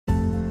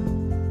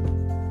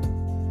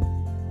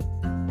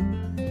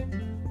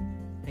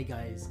Hey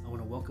guys, I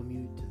want to welcome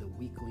you to the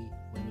weekly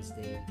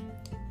Wednesday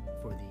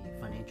for the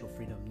Financial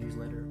Freedom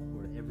newsletter,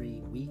 where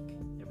every week,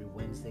 every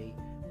Wednesday,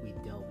 we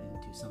delve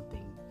into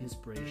something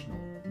inspirational,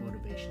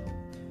 motivational,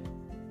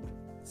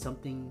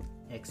 something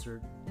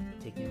excerpt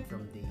taken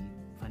from the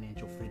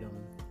Financial Freedom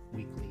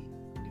weekly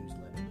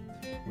newsletter.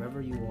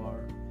 Wherever you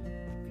are,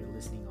 if you're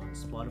listening on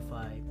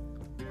Spotify,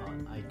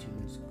 on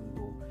iTunes,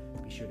 Google,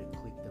 be sure to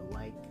click the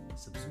like,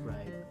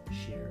 subscribe,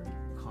 share,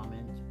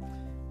 comment.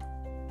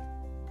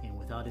 And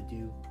without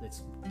ado,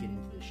 let's get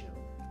into the show.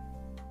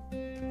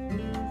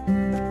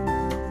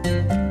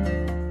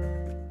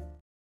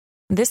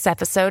 This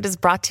episode is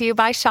brought to you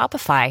by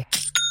Shopify.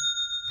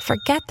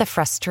 Forget the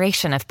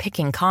frustration of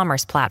picking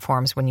commerce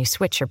platforms when you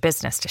switch your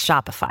business to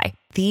Shopify,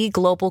 the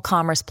global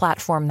commerce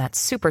platform that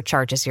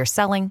supercharges your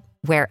selling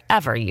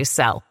wherever you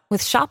sell.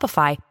 With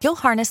Shopify, you'll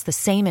harness the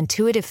same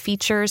intuitive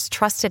features,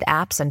 trusted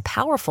apps, and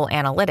powerful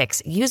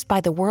analytics used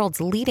by the world's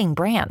leading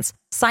brands.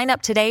 Sign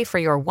up today for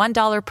your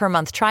 $1 per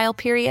month trial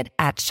period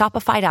at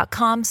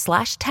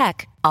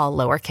shopify.com/tech, all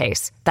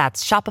lowercase.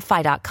 That's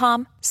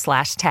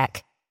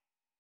shopify.com/tech.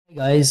 Hey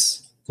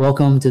guys,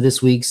 welcome to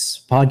this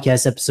week's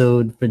podcast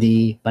episode for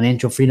the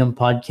Financial Freedom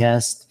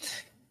Podcast.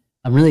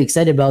 I'm really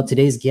excited about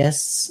today's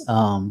guests,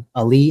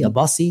 Ali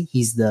Abassi.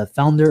 He's the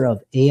founder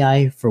of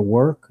AI for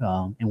Work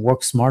and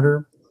Work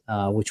Smarter,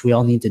 which we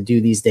all need to do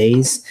these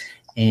days.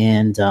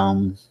 And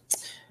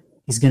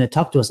he's going to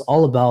talk to us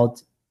all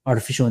about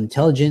artificial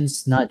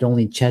intelligence, not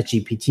only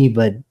ChatGPT,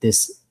 but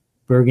this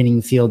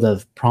burgeoning field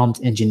of prompt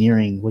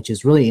engineering, which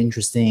is really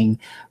interesting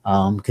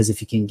because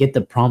if you can get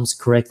the prompts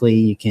correctly,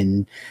 you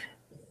can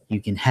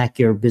hack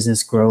your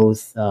business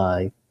growth,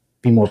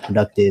 be more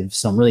productive.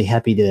 So I'm really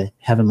happy to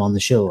have him on the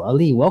show.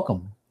 Ali,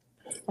 welcome.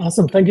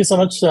 Awesome. Thank you so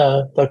much,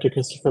 Dr.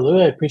 Christopher Liu.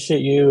 I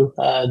appreciate you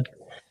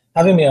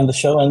having me on the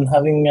show and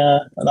having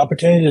an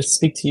opportunity to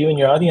speak to you and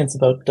your audience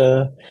about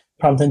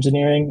prompt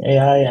engineering,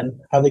 AI, and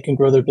how they can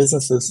grow their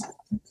businesses.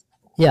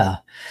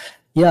 Yeah.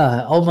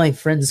 All my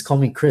friends call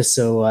me Chris,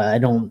 so I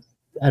don't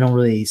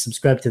really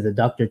subscribe to the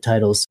doctor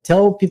titles.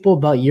 Tell people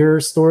about your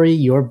story,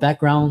 your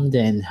background,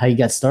 and how you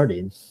got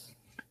started.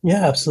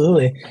 Yeah,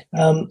 absolutely.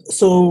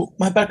 So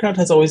my background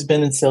has always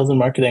been in sales and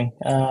marketing.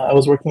 I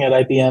was working at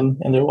IBM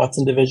in their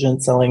Watson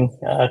division, selling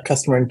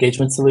customer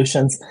engagement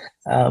solutions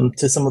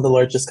to some of the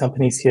largest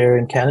companies here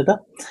in Canada.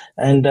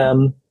 And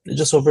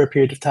just over a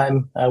period of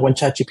time, when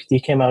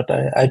ChatGPT came out,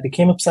 I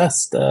became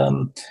obsessed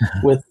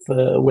with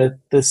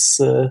this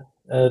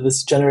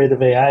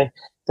generative AI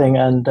thing.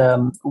 And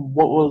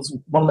what was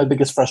one of my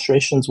biggest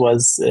frustrations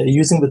was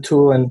using the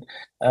tool and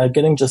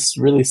getting just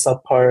really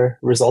subpar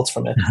results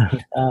from it.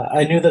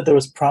 I knew that there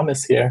was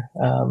promise here,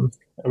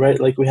 right?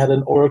 Like we had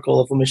an oracle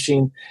of a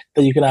machine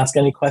that you can ask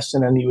any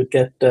question and you would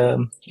get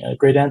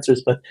great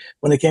answers. But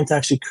when it came to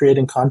actually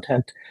creating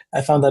content,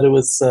 I found that it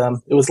was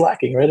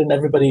lacking, right? And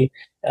everybody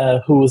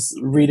who was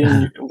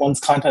reading one's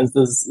content,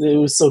 it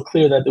was so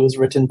clear that it was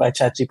written by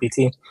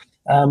ChatGPT.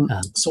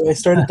 So I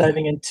started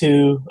diving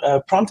into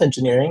prompt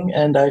engineering,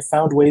 and I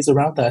found ways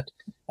around that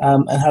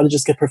and how to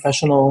just get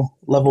professional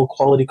level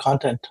quality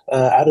content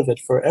out of it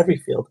for every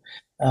field,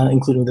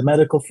 including the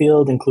medical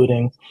field,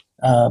 including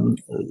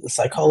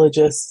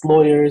psychologists,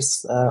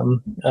 lawyers,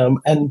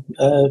 and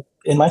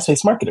in my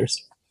space,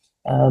 marketers.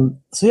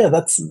 So yeah,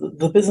 that's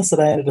the business that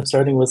I ended up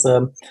starting was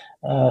a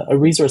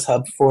resource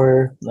hub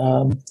for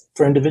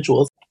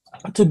individuals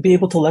to be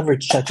able to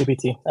leverage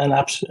ChatGPT and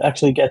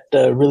actually get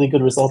really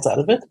good results out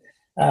of it.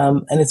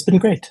 And it's been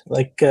great.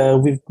 Like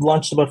we've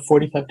launched about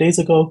 45 days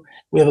ago.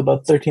 We have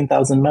about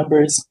 13,000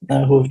 members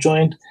who have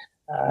joined,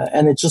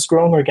 and it's just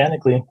growing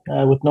organically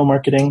with no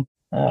marketing,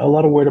 a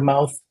lot of word of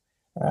mouth.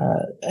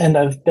 And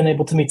I've been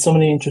able to meet so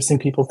many interesting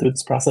people through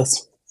this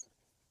process.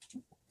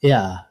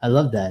 Yeah, I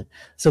love that.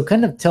 So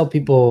kind of tell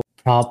people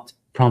prompt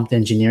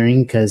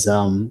engineering, because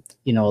a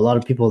lot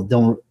of people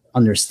don't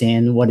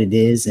understand what it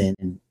is,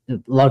 and a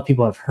lot of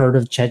people have heard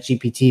of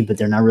ChatGPT, but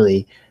they're not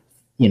really,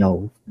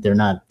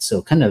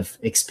 so kind of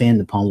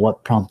expand upon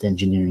what prompt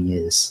engineering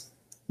is.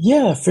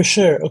 Yeah, for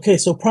sure. Okay,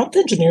 so prompt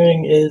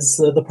engineering is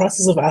the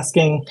process of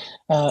asking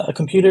a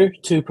computer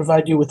to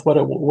provide you with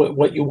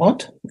what you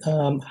want.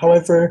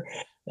 However,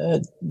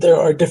 there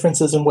are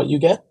differences in what you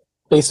get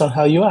based on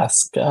how you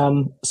ask.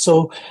 I'm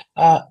a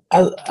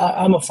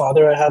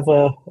father. I have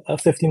a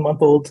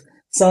 15-month-old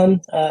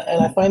son,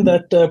 and I find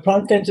that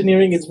prompt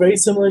engineering is very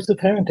similar to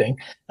parenting.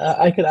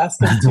 I could ask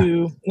him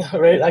to,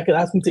 right? I could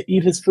ask him to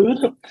eat his food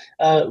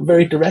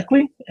very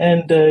directly,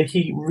 and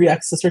he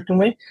reacts a certain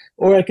way.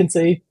 Or I can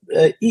say,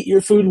 eat your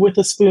food with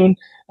a spoon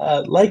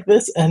like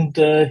this, and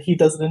he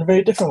does it in a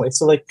very different way.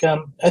 So I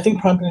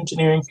think prompt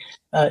engineering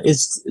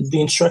is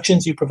the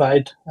instructions you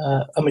provide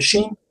a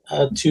machine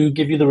to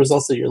give you the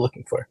results that you're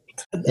looking for.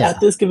 Yeah. At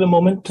this given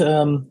moment,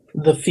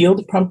 the field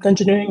of prompt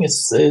engineering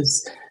is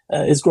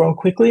growing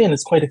quickly, and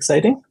it's quite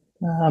exciting.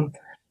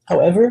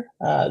 However,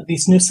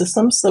 these new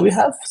systems that we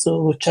have,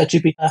 so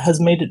ChatGPT has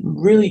made it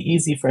really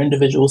easy for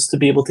individuals to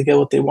be able to get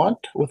what they want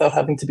without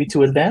having to be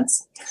too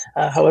advanced.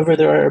 However,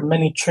 there are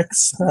many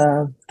tricks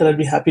that I'd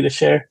be happy to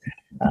share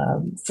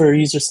for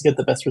users to get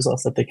the best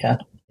results that they can.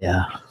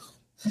 Yeah.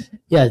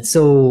 Yeah.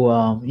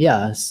 So,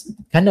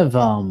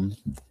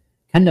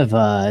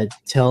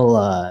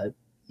 tell,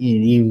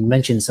 you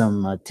mentioned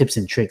some tips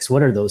and tricks.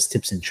 What are those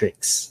tips and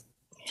tricks?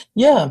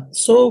 Yeah.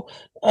 So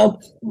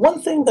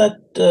one thing that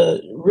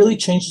really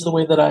changes the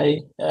way that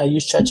I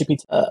use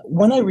ChatGPT,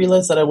 when I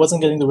realized that I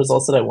wasn't getting the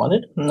results that I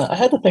wanted, I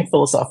had to think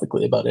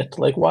philosophically about it.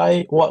 Like,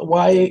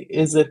 why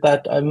is it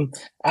that I'm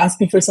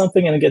asking for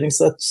something and getting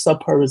such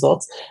subpar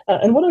results?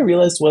 And what I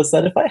realized was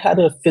that if I had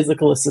a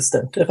physical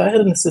assistant, if I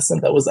had an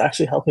assistant that was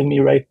actually helping me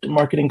write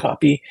marketing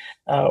copy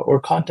or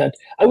content,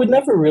 I would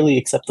never really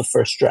accept the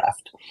first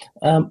draft.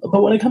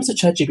 But when it comes to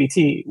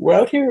ChatGPT, we're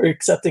out here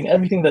accepting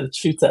everything that it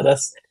shoots at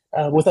us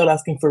without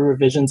asking for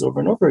revisions over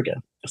and over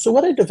again. So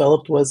what I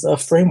developed was a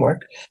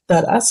framework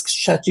that asks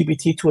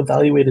ChatGPT to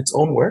evaluate its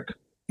own work,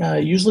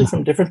 usually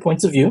from different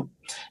points of view,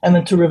 and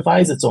then to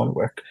revise its own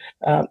work.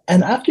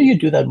 And after you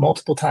do that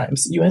multiple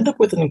times, you end up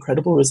with an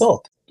incredible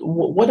result.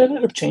 What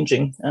ended up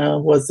changing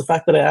was the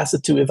fact that I asked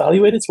it to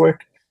evaluate its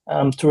work,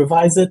 to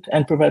revise it,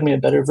 and provide me a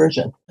better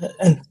version.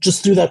 And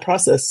just through that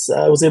process,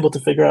 I was able to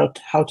figure out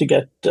how to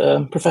get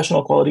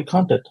professional quality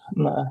content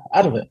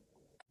out of it.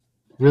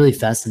 Really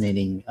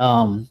fascinating.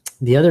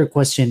 The other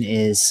question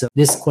is, so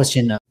this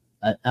question,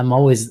 I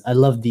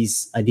love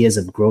these ideas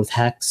of growth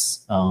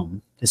hacks,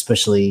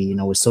 especially,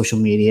 with social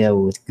media,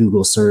 with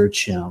Google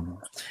search.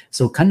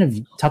 So kind of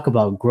talk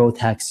about growth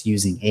hacks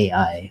using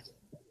AI.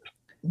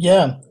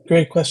 Yeah,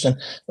 great question.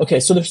 Okay,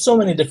 so there's so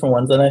many different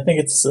ones, and I think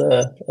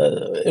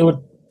it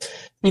would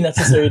be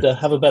necessary to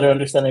have a better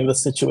understanding of the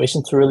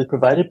situation to really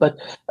provide it. But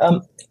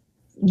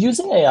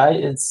using AI,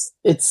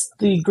 it's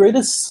the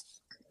greatest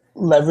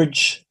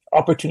leverage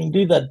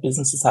opportunity that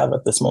businesses have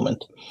at this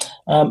moment.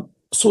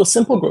 So a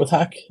simple growth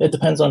hack, it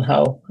depends on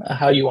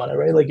how you want it,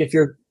 right? Like if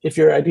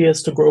your idea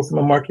is to grow from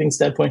a marketing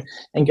standpoint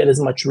and get as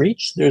much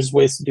reach, there's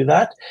ways to do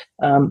that.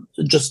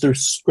 Just through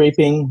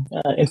scraping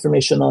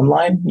information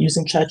online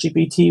using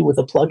ChatGPT with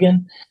a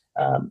plugin.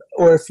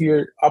 Or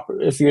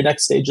if your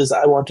next stage is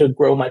I want to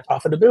grow my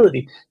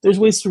profitability, there's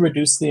ways to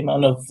reduce the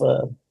amount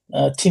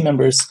of team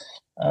members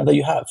that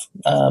you have.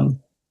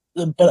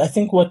 But I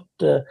think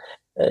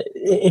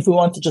if we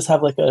want to just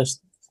have like a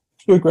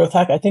pure growth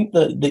hack, I think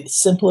the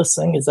simplest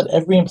thing is that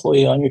every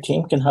employee on your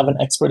team can have an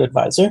expert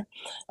advisor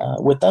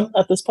with them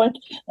at this point.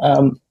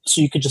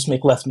 So you could just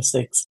make less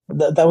mistakes.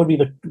 That would be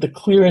the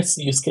clearest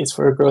use case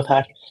for a growth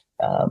hack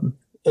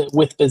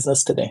with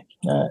business today.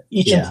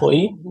 Each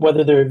employee,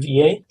 whether they're a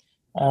VA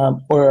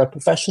or a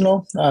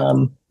professional,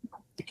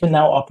 can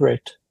now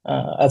operate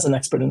as an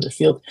expert in their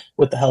field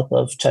with the help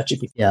of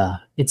ChatGPT. Yeah,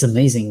 it's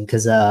amazing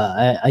because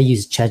I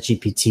use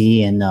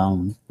ChatGPT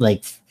and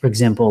like, for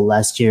example,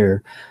 last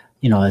year,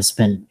 I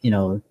spent,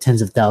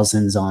 tens of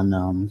thousands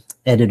on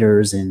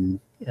editors and,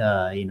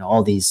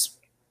 all these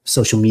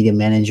social media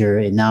manager.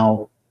 And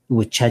now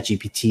with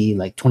ChatGPT,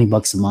 like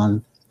 $20 a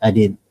month, I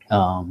did,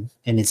 and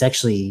it's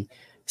actually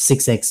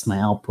 6x my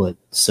output.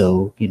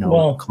 So,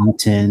 Wow.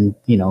 content,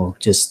 and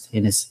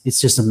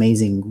it's just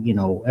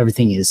amazing.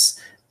 Everything is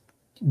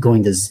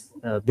going to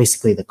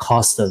basically the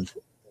cost of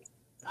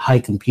high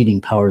computing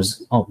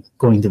powers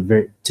going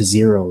to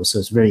zero. So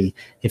it's very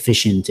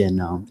efficient and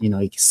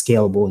it's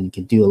scalable and you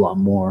can do a lot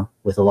more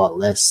with a lot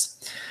less.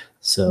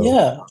 So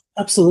yeah,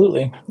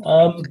 absolutely.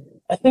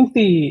 I think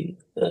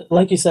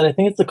like you said, I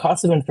think it's the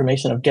cost of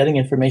information, of getting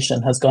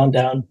information, has gone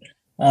down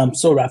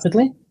so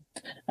rapidly.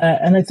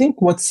 And I think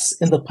what's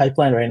in the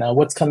pipeline right now,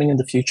 what's coming in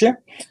the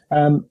future,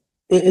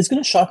 it's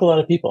going to shock a lot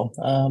of people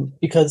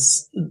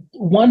because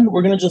one,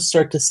 we're going to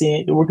start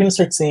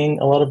seeing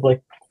a lot of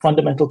like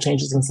fundamental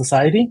changes in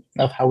society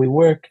of how we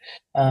work,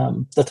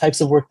 the types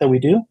of work that we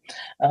do.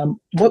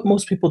 What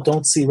most people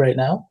don't see right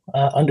now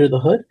under the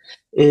hood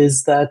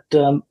is that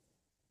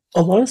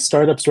a lot of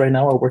startups right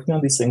now are working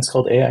on these things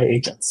called AI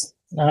agents.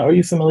 Are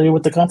you familiar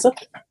with the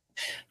concept?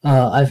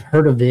 I've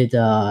heard of it.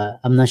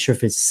 I'm not sure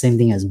if it's the same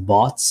thing as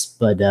bots,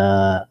 but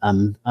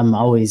I'm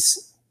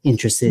always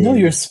interested. No,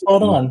 you're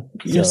spot on.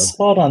 You're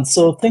spot on.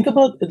 So think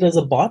about it as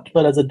a bot,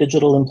 but as a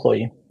digital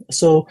employee.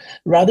 So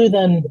rather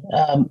than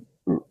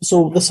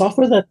so the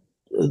software that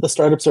the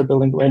startups are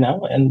building right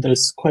now, and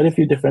there's quite a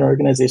few different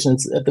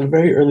organizations at the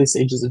very early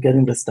stages of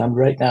getting this done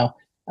right now,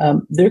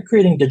 they're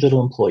creating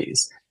digital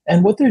employees.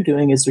 And what they're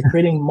doing is they're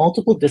creating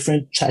multiple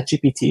different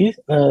ChatGPT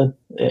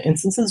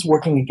instances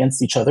working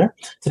against each other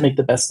to make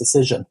the best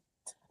decision.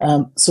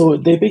 So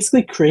they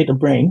basically create a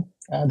brain.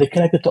 They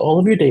connect it to all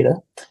of your data.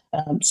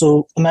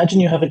 So imagine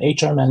you have an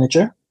HR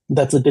manager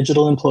that's a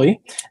digital employee,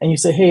 and you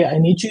say, hey, I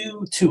need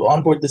you to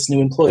onboard this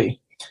new employee.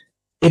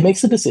 It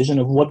makes a decision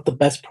of what the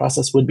best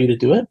process would be to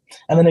do it.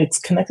 And then it's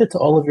connected to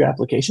all of your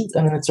applications.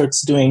 And then it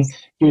starts doing,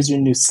 here's your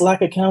new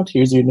Slack account,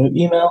 here's your new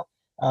email.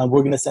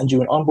 We're going to send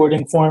you an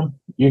onboarding form.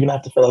 You're going to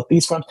have to fill out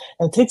these forms.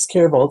 And it takes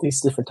care of all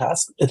these different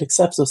tasks. It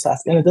accepts those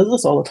tasks, and it does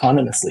this all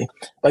autonomously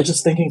by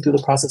just thinking through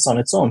the process on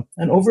its own.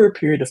 And over a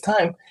period of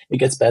time, it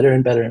gets better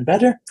and better and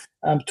better,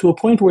 to a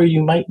point where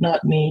you might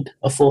not need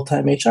a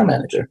full-time HR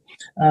manager.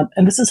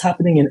 And this is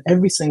happening in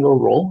every single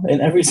role,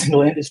 in every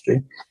single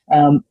industry.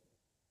 And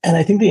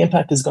I think the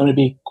impact is going to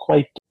be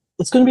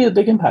it's going to be a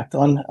big impact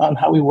on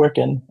how we work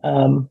and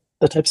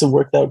the types of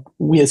work that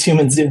we as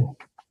humans do.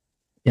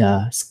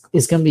 Yeah,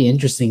 it's going to be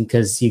interesting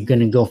because you're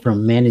going to go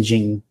from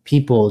managing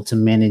people to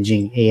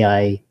managing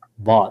AI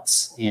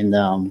bots.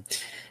 And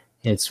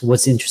it's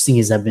what's interesting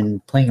is I've been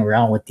playing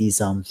around with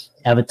these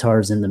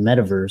avatars in the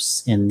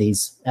metaverse, and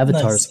these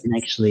avatars can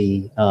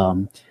actually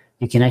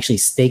you can actually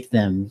stake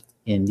them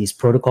in these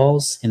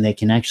protocols, and they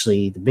can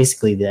actually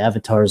basically the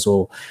avatars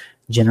will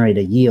generate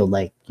a yield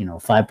like 5%,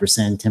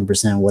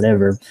 10%,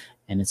 whatever,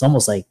 and it's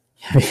almost like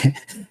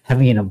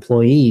having an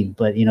employee,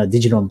 but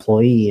digital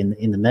employee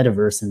in the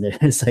metaverse, and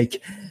it's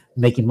like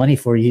making money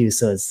for you.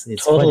 So it's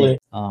totally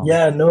funny.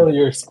 Yeah, no,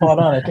 you're spot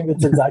on. I think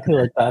it's exactly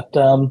like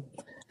that.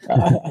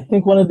 I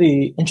think one of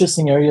the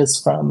interesting areas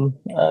from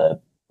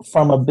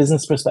a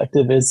business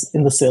perspective is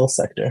in the sales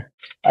sector.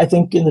 I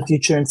think in the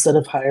future, instead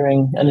of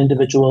hiring an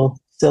individual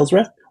sales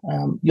rep,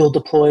 you'll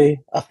deploy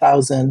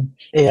 1,000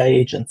 AI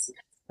agents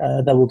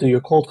that will do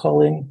your cold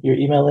calling, your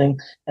emailing,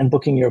 and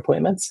booking your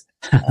appointments.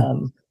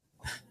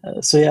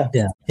 So yeah,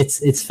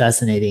 it's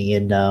fascinating,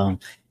 and I'm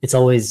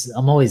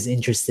always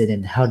interested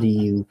in how do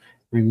you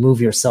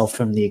remove yourself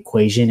from the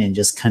equation and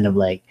just kind of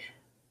like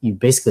you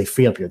basically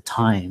free up your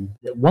time.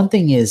 One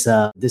thing is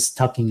this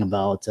talking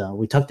about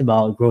we talked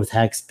about growth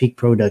hacks, peak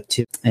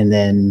productivity, and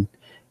then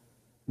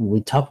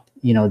we talked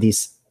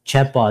these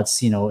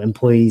chatbots,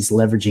 employees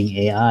leveraging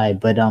AI,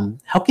 but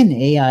how can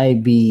AI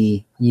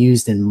be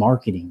used in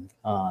marketing?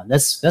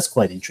 That's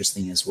quite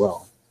interesting as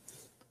well.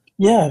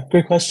 Yeah,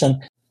 great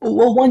question.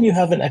 Well, one, you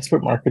have an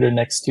expert marketer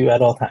next to you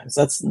at all times.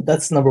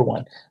 That's number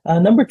one.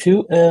 Number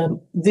two,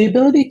 the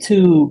ability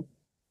to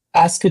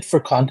ask it for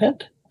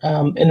content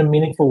in a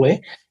meaningful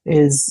way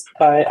is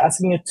by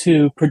asking it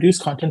to produce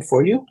content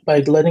for you, by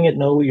letting it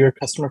know your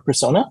customer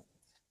persona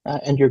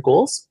and your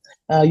goals.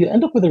 You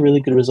end up with a really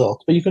good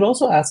result. But you could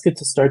also ask it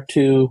to start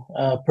to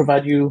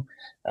provide you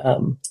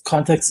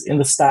context in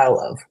the style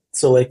of.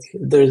 So like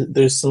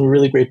there's some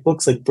really great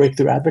books like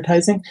Breakthrough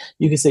Advertising.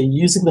 You can say,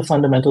 using the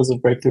fundamentals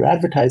of breakthrough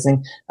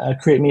advertising,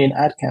 create me an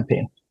ad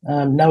campaign.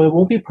 Now, it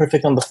won't be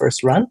perfect on the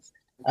first run,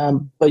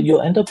 but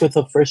you'll end up with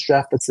a first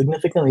draft that's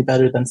significantly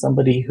better than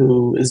somebody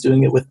who is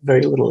doing it with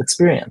very little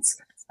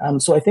experience.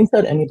 So I think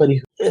that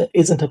anybody who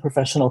isn't a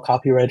professional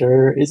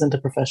copywriter, isn't a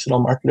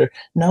professional marketer,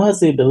 now has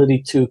the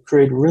ability to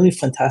create really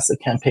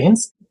fantastic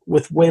campaigns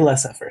with way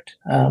less effort.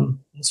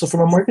 So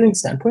from a marketing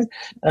standpoint,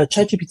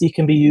 ChatGPT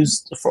can be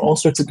used for all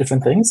sorts of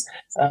different things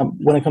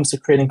when it comes to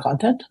creating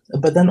content,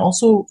 but then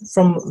also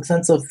from the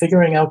sense of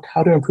figuring out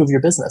how to improve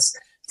your business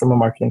from a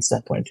marketing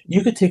standpoint.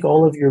 You could take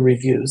all of your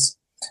reviews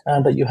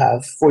that you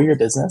have for your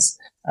business,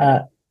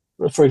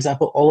 for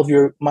example, all of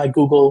my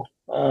Google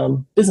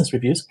business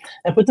reviews,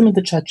 and put them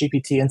into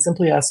ChatGPT and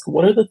simply ask,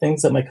 what are the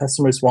things that my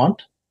customers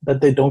want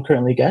that they don't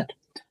currently get?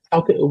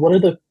 What are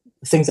the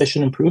things I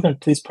should improve, and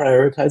please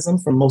prioritize them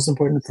from most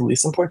important to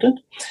least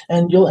important.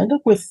 And you'll end up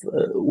with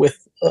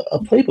a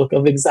playbook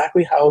of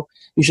exactly how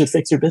you should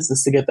fix your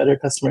business to get better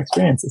customer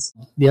experiences.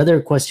 The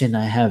other question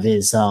I have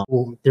is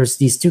there's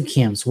these two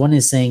camps. One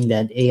is saying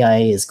that AI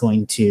is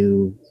going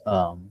to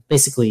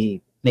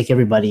basically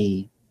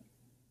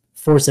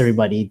force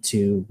everybody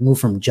to move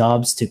from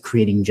jobs to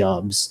creating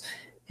jobs.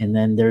 And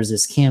then there's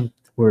this camp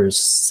where it's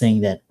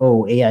saying that,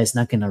 AI is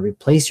not going to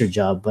replace your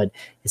job, but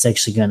it's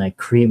actually going to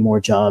create more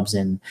jobs,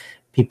 and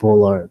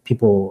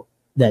people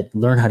that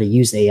learn how to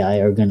use AI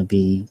are going to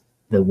be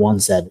the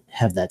ones that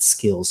have that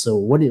skill. So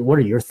what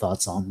are your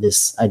thoughts on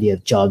this idea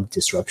of job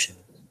disruption?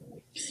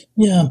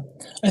 Yeah,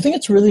 I think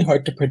it's really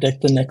hard to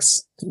predict the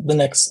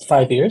next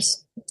 5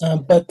 years.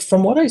 But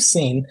from what I've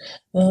seen,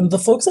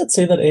 the folks that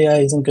say that AI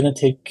isn't going to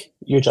take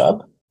your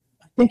job,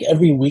 I think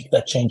every week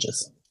that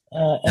changes.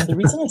 And the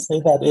reason I say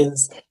that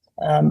is,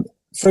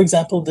 for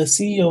example, the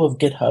CEO of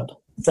GitHub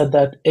said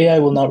that AI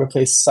will not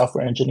replace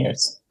software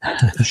engineers.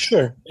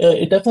 Sure,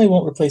 it definitely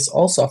won't replace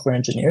all software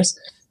engineers,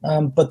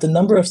 but the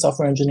number of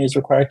software engineers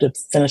required to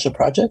finish a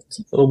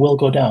project will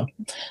go down.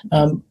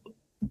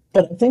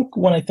 But I think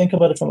when I think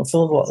about it from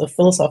a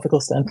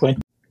philosophical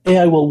standpoint,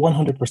 AI will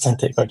 100%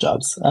 take our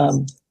jobs.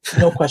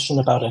 No question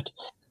about it.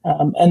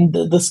 And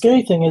the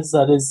scary thing is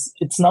that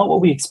it's not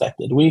what we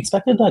expected. We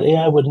expected that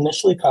AI would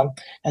initially come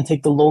and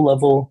take the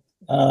low-level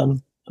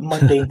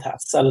mundane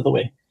tasks out of the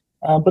way.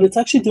 But it's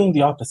actually doing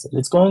the opposite.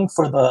 It's going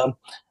for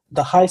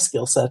the high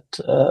skill set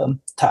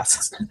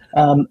tasks.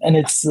 And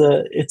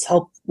it's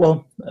helped.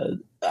 Well,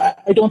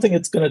 I don't think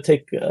it's going to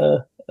take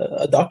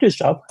a doctor's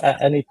job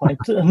at any point,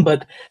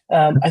 but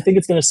I think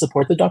it's going to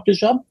support the doctor's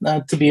job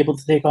to be able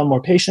to take on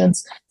more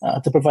patients,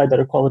 to provide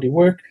better quality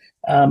work.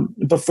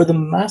 But for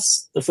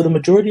the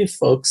majority of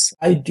folks,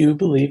 I do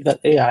believe that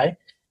AI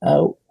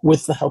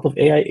with the help of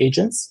AI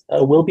agents,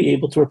 we'll be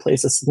able to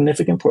replace a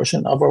significant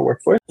portion of our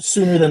workforce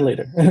sooner than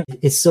later.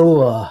 It's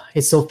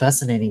so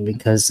fascinating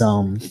because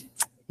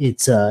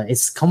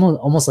it's come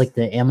almost like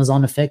the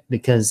Amazon effect,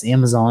 because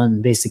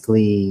Amazon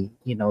basically,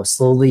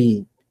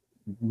 slowly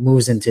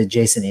moves into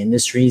adjacent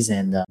industries,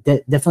 and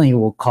that definitely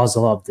will cause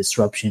a lot of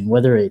disruption.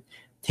 Whether it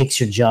takes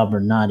your job or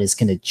not, is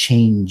going to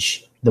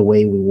change the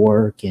way we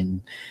work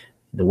and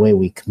the way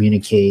we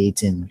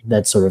communicate and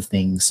that sort of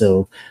thing.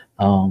 So,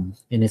 and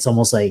it's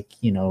almost like,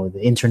 the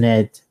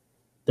internet,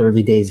 the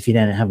early days, if you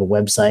didn't have a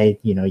website,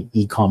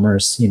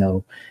 e-commerce, if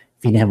you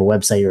didn't have a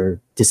website, you're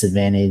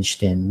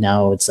disadvantaged. And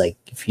now it's like,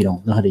 if you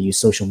don't know how to use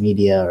social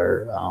media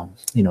or,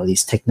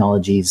 these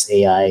technologies,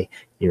 AI,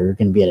 you're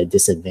going to be at a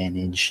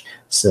disadvantage.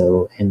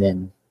 So, and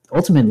then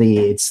ultimately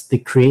it's the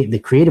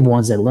creative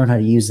ones that learn how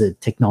to use the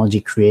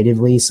technology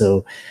creatively.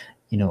 So,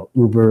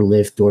 Uber,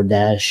 Lyft,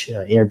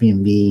 DoorDash,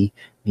 Airbnb,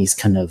 these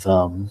kind of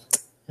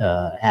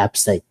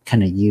apps that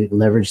kind of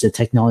leverage the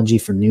technology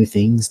for new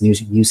things, new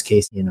use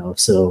case,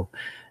 so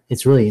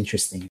it's really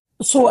interesting.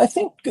 So I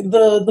think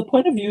the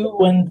point of view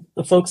when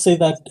the folks say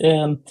that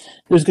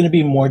there's going to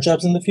be more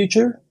jobs in the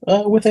future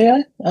with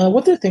AI,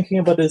 what they're thinking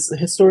about is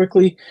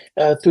historically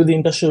through the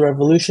Industrial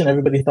Revolution,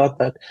 everybody thought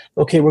that,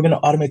 okay, we're going to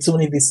automate so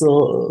many of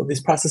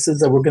these processes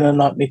that we're going to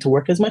not need to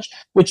work as much,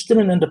 which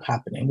didn't end up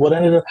happening. What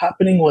ended up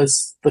happening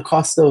was the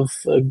cost of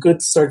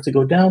goods started to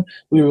go down.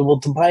 We were able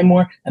to buy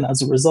more, and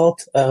as a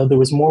result, there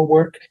was more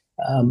work.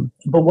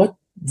 But what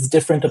is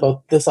different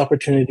about this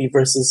opportunity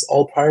versus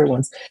all prior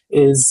ones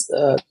is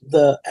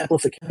the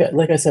amplification.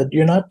 Like I said,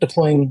 you're not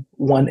deploying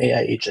one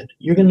AI agent.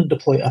 You're going to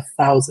deploy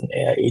 1,000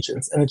 AI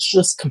agents, and it's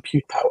just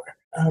compute power.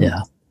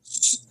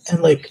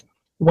 And like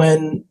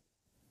when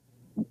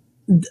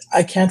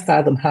I can't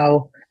fathom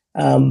how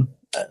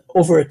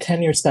over a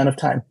 10-year span of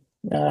time,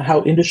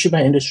 how industry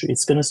by industry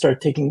it's going to start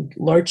taking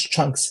large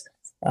chunks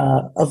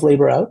of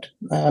labor out.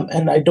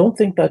 And I don't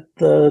think that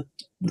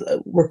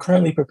we're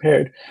currently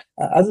prepared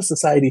as a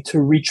society to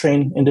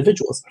retrain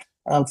individuals.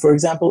 For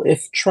example,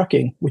 if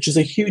trucking, which is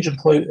a huge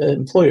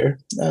employer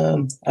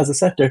as a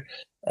sector,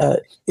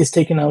 is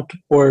taken out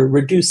or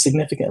reduced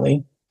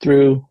significantly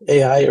through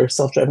AI or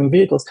self-driving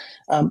vehicles,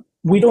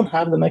 we don't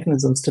have the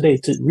mechanisms today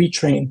to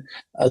retrain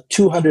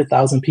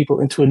 200,000 people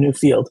into a new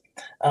field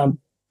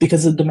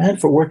because the demand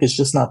for work is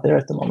just not there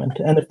at the moment.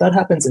 And if that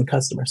happens in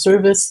customer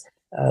service,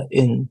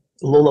 in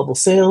low-level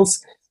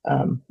sales,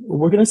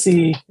 we're going to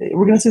see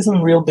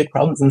some real big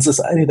problems in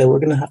society that we're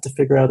going to have to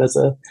figure out as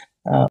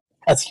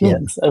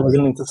humans. We're going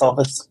to need to solve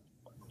this.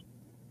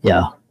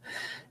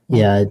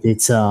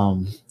 It's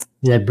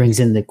that brings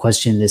in the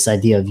question, this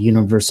idea of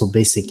universal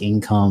basic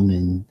income,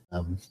 and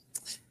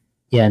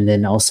and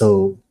then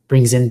also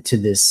brings into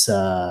this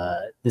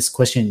this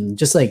question,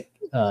 just like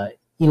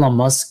Elon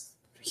Musk,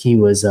 he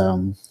was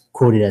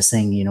quoted as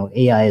saying,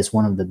 AI is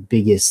one of the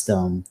biggest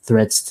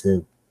threats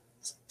to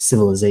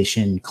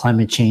civilization.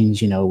 Climate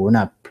change, we're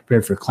not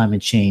prepared for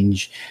climate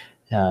change.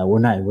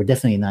 We're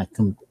definitely not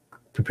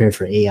prepared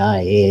for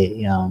AI.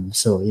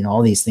 So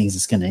all these things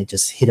is going to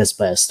just hit us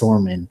by a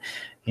storm. And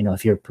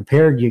if you're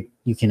prepared,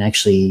 you can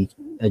actually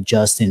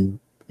adjust and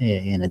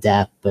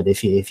adapt. But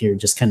if you're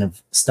just kind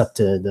of stuck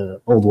to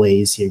the old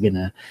ways, you're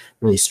gonna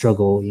really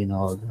struggle.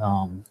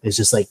 It's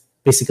just like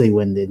basically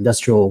when the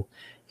industrial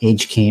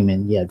age came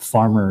and you had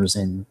farmers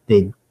and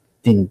they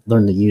didn't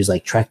learn to use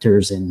like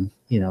tractors, and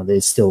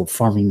they're still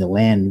farming the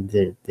land.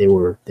 They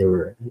were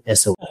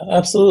SO.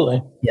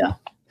 Absolutely. Yeah.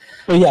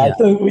 But I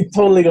think we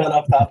totally got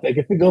off topic.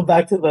 If we go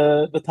back to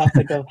the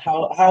topic of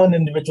how an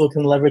individual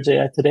can leverage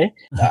AI today,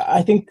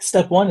 I think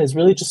step one is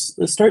really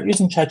just start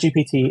using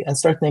ChatGPT and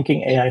start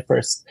thinking AI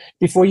first.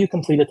 Before you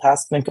complete a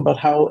task, think about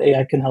how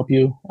AI can help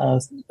you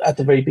at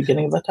the very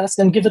beginning of that task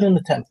and give it an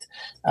attempt.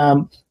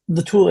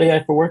 The tool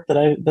AI for Work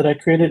that I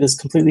created is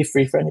completely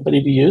free for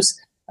anybody to use.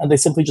 And they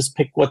simply just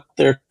pick what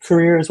their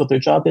career is, what their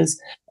job is,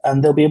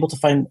 and they'll be able to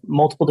find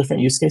multiple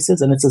different use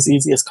cases. And it's as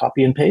easy as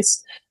copy and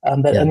paste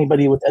that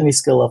anybody with any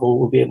skill level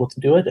will be able to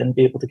do it and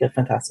be able to get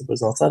fantastic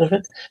results out of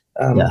it.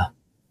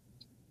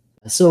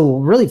 So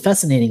really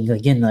fascinating.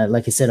 Again,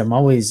 like I said, I'm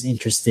always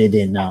interested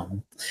in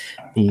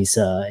these,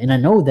 and I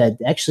know that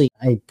actually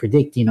I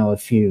predict,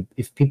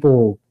 if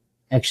people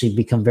actually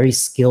become very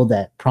skilled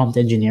at prompt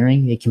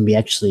engineering, you can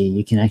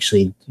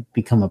actually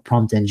become a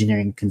prompt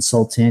engineering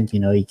consultant.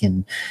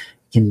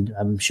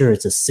 I'm sure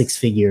it's a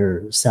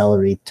 6-figure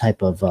salary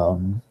type of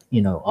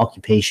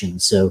occupation.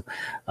 So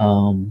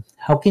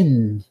how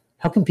can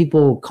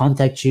people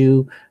contact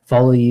you,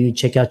 follow you,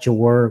 check out your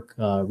work,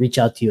 reach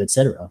out to you,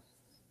 etc.?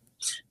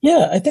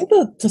 I think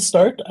that to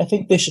start, I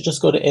think they should just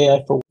go to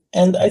AI for Work.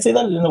 And I say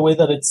that in a way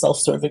that it's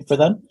self-serving for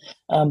them,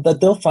 that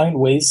they'll find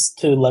ways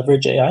to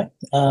leverage AI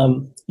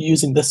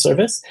using this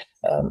service.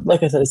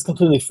 Like I said, it's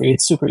completely free.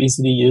 It's super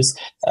easy to use.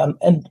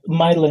 And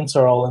my links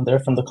are all in there,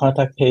 from the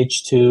contact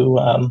page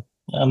to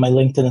my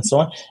LinkedIn and so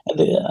on.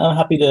 And I'm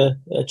happy to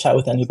chat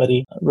with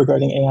anybody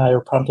regarding AI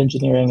or prompt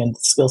engineering and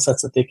skill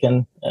sets that they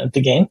can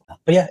to gain.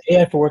 But yeah,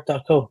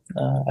 AI4work.co.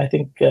 I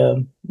think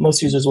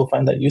most users will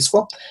find that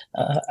useful.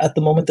 At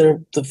the moment,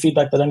 the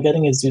feedback that I'm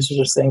getting is users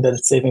are saying that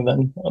it's saving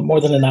them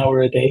more than an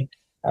hour a day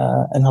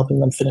and helping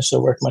them finish their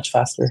work much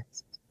faster.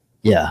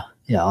 Yeah,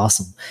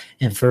 awesome.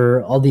 And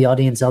for all the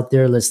audience out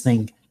there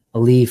listening,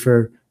 Ali,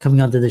 for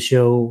coming onto the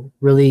show,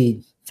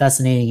 really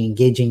fascinating,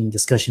 engaging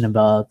discussion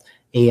about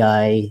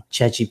AI,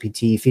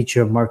 ChatGPT,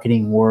 future of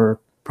marketing,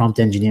 work, prompt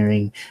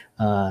engineering.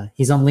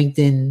 He's on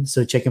LinkedIn,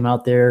 so check him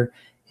out there.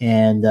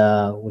 And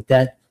with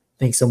that,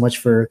 thanks so much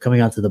for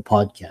coming onto the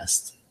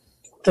podcast.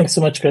 Thanks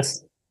so much,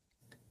 Chris.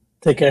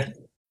 Take care.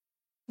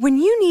 When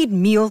you need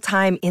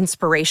mealtime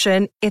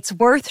inspiration, it's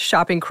worth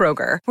shopping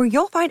Kroger, where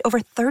you'll find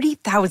over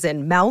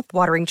 30,000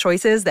 mouth-watering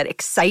choices that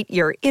excite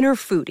your inner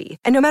foodie.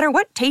 And no matter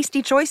what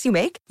tasty choice you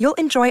make, you'll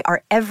enjoy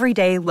our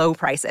everyday low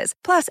prices,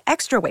 plus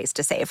extra ways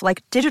to save,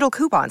 like digital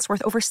coupons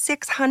worth over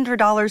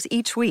 $600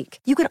 each week.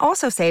 You can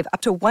also save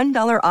up to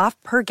 $1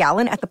 off per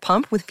gallon at the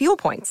pump with fuel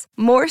points.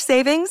 More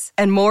savings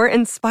and more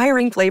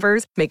inspiring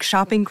flavors make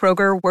shopping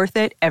Kroger worth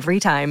it every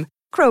time.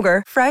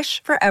 Kroger,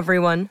 fresh for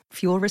everyone.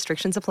 Fuel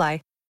restrictions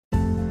apply.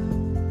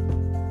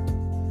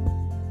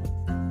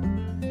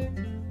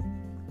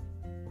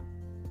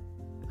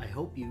 I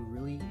hope you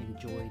really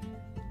enjoyed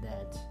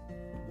that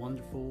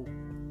wonderful,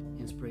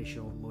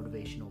 inspirational,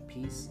 motivational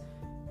piece.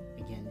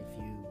 Again,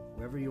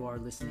 wherever you are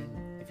listening,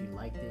 if you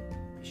liked it,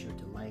 be sure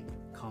to like,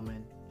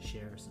 comment,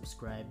 share,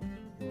 subscribe.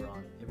 We're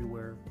on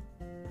everywhere: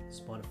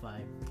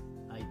 Spotify,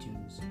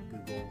 iTunes,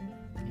 Google,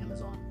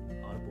 Amazon,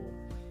 Audible.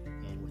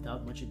 And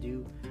without much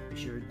ado, be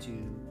sure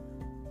to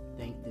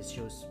thank this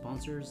show's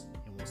sponsors,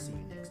 and we'll see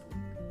you next week.